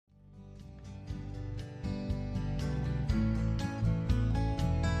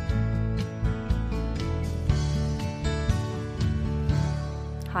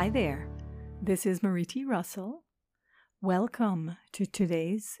Hi there, this is Marie T. Russell. Welcome to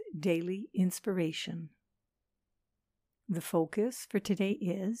today's Daily Inspiration. The focus for today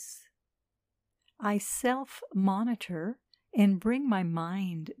is, I self-monitor and bring my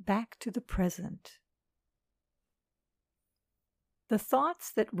mind back to the present. The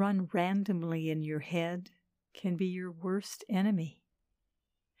thoughts that run randomly in your head can be your worst enemy.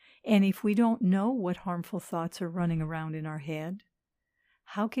 And if we don't know what harmful thoughts are running around in our head,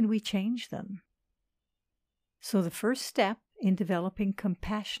 how can we change them? So the first step in developing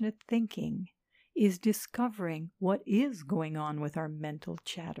compassionate thinking is discovering what is going on with our mental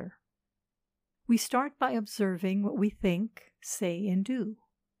chatter. We start by observing what we think, say, and do.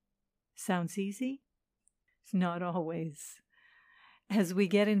 Sounds easy? It's not always. As we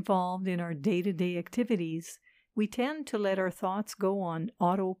get involved in our day-to-day activities, we tend to let our thoughts go on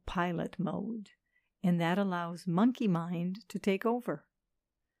autopilot mode, and that allows monkey mind to take over.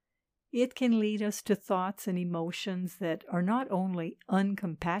 It can lead us to thoughts and emotions that are not only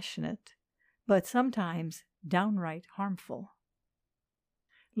uncompassionate, but sometimes downright harmful.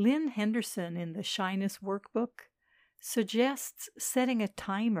 Lynn Henderson in the Shyness Workbook suggests setting a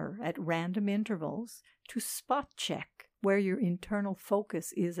timer at random intervals to spot check where your internal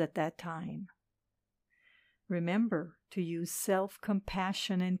focus is at that time. Remember to use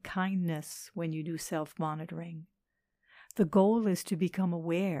self-compassion and kindness when you do self-monitoring. The goal is to become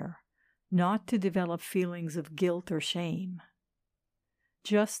aware, not to develop feelings of guilt or shame.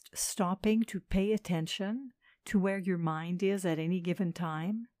 Just stopping to pay attention to where your mind is at any given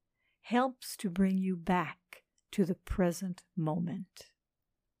time helps to bring you back to the present moment.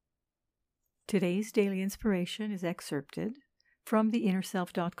 Today's daily inspiration is excerpted from the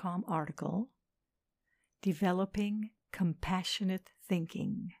InnerSelf.com article, Developing Compassionate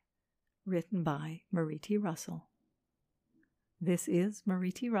Thinking, written by Marie T. Russell. This is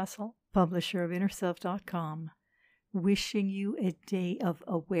Marie T. Russell, publisher of InnerSelf.com, wishing you a day of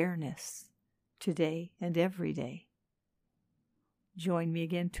awareness today and every day. Join me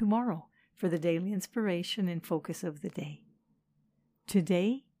again tomorrow for the daily inspiration and focus of the day.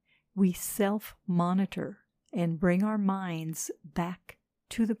 Today, we self-monitor and bring our minds back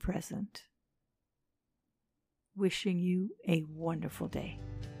to the present. Wishing you a wonderful day.